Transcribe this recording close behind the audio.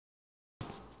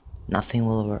nothing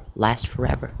will last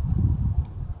forever.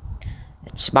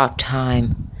 It's about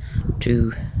time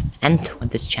to end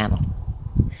with this channel.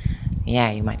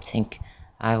 Yeah, you might think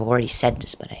I've already said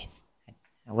this, but it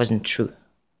wasn't true.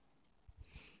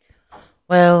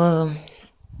 Well,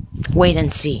 wait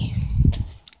and see,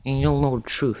 and you'll know the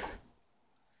truth.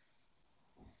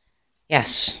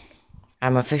 Yes,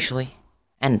 I'm officially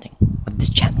ending with this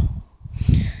channel.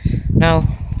 Now,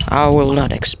 I will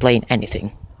not explain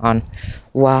anything on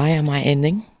why am I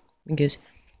ending, because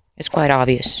it's quite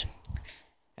obvious.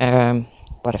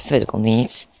 What a physical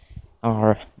needs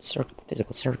or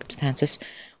physical circumstances,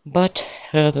 but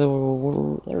there's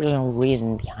no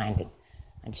reason behind it.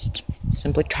 I'm just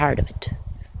simply tired of it.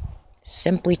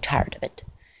 Simply tired of it.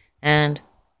 And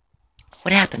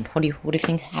what happened? What do you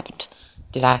think happened?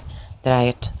 Did I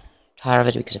get tired of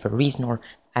it because of a reason, or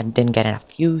I didn't get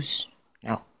enough views?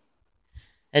 No.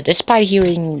 Despite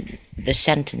hearing the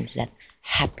sentence that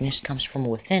happiness comes from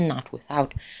within, not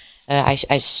without, I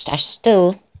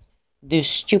still do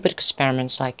stupid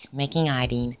experiments like making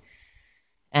iodine.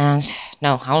 And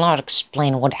no, I'll not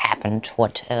explain what happened,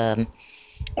 what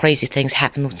crazy things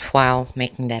happened while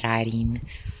making that iodine.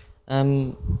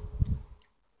 No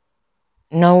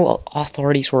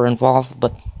authorities were involved,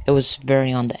 but it was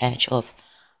very on the edge of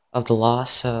the law,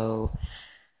 so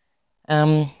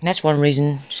that's one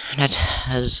reason that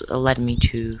has led me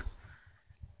to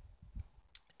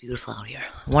beautiful out here.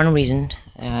 That's one reason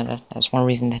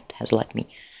that has led me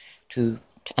to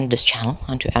end this channel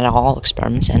and to end all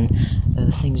experiments and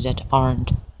things that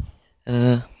aren't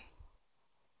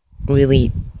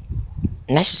really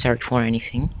necessary for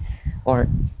anything, or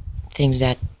things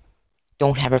that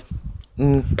don't have a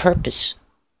purpose,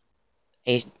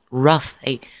 a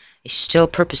still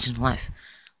purpose in life.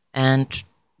 And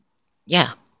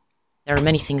yeah, there are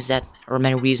many things that, or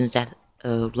many reasons that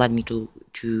led me to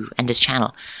end this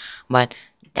channel, but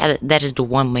that is the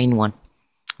one main one.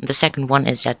 The second one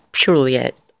is that purely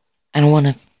I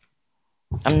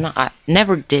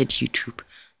never did YouTube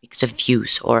because of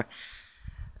views, or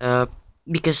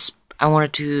because I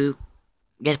wanted to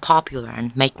get popular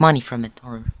and make money from it,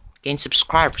 or gain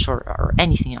subscribers, or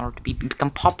anything, or to become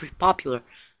popular.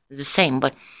 It's the same,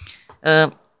 but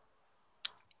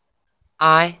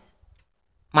my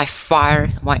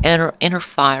inner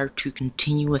fire to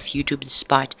continue with YouTube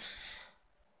despite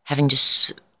having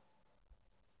this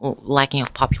lacking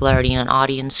of popularity and an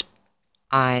audience,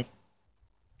 my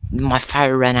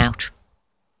fire ran out,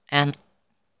 and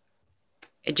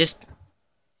it just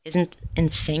isn't in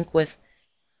sync with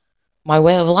my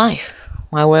way of life.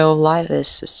 My way of life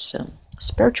is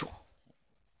spiritual.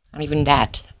 Not even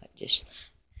that, just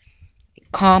a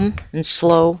calm and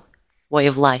slow way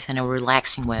of life, and a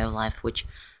relaxing way of life, which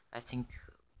I think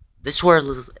this world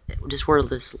is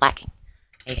lacking.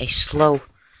 A slow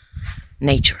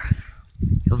nature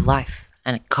of life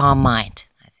and a calm mind,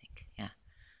 I think.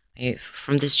 Yeah,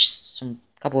 from some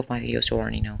couple of my videos, you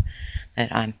already know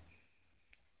that I'm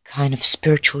kind of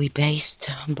spiritually based,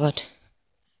 but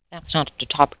that's not the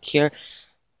topic here.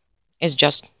 It's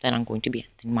just that I'm going to be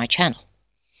ending my channel.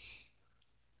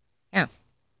 Yeah,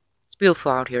 it's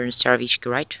beautiful out here in Starovichki,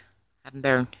 right? I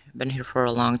haven't been here for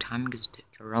a long time because of the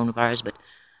coronavirus, but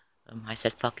I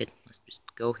said fuck it, let's just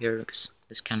go here because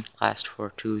this can last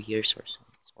for 2 years or so,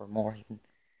 or more even.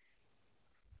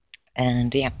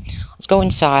 And yeah, let's go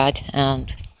inside,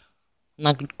 and I'm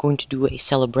not going to do a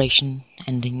celebration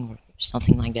ending or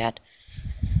something like that.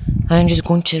 I'm just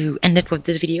going to end it with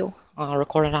this video. I'll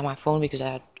record it on my phone because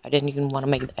I didn't even want to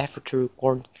make the effort to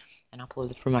record and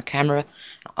upload it from my camera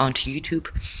onto YouTube.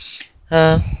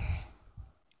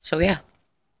 So yeah,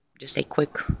 just a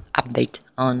quick update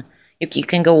on you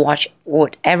can go watch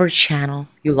whatever channel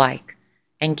you like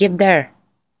and give their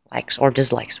likes or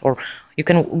dislikes, or you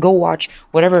can go watch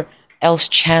whatever else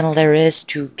channel there is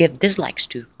to give dislikes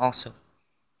to also.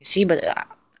 You see, but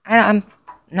I'm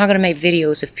not gonna make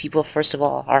videos if people, first of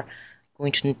all, are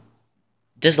going to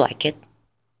dislike it.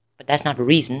 But that's not the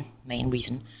reason, main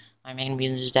reason. My main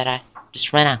reason is that I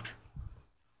just ran out.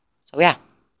 So yeah.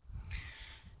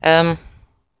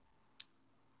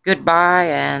 Goodbye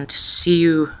and see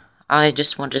you. I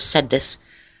just wanted to set this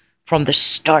from the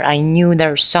start. I knew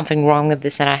there was something wrong with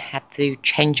this and I had to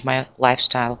change my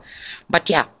lifestyle. But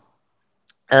yeah.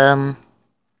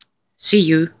 See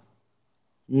you.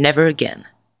 Never again.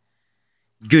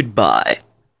 Goodbye.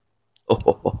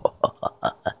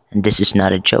 And this is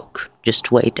not a joke.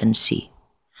 Just wait and see.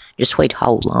 Just wait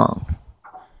how long.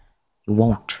 You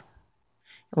won't.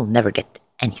 You'll never get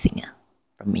anything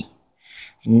from me.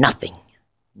 Nothing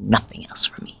else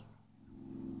from me.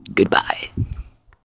 Goodbye.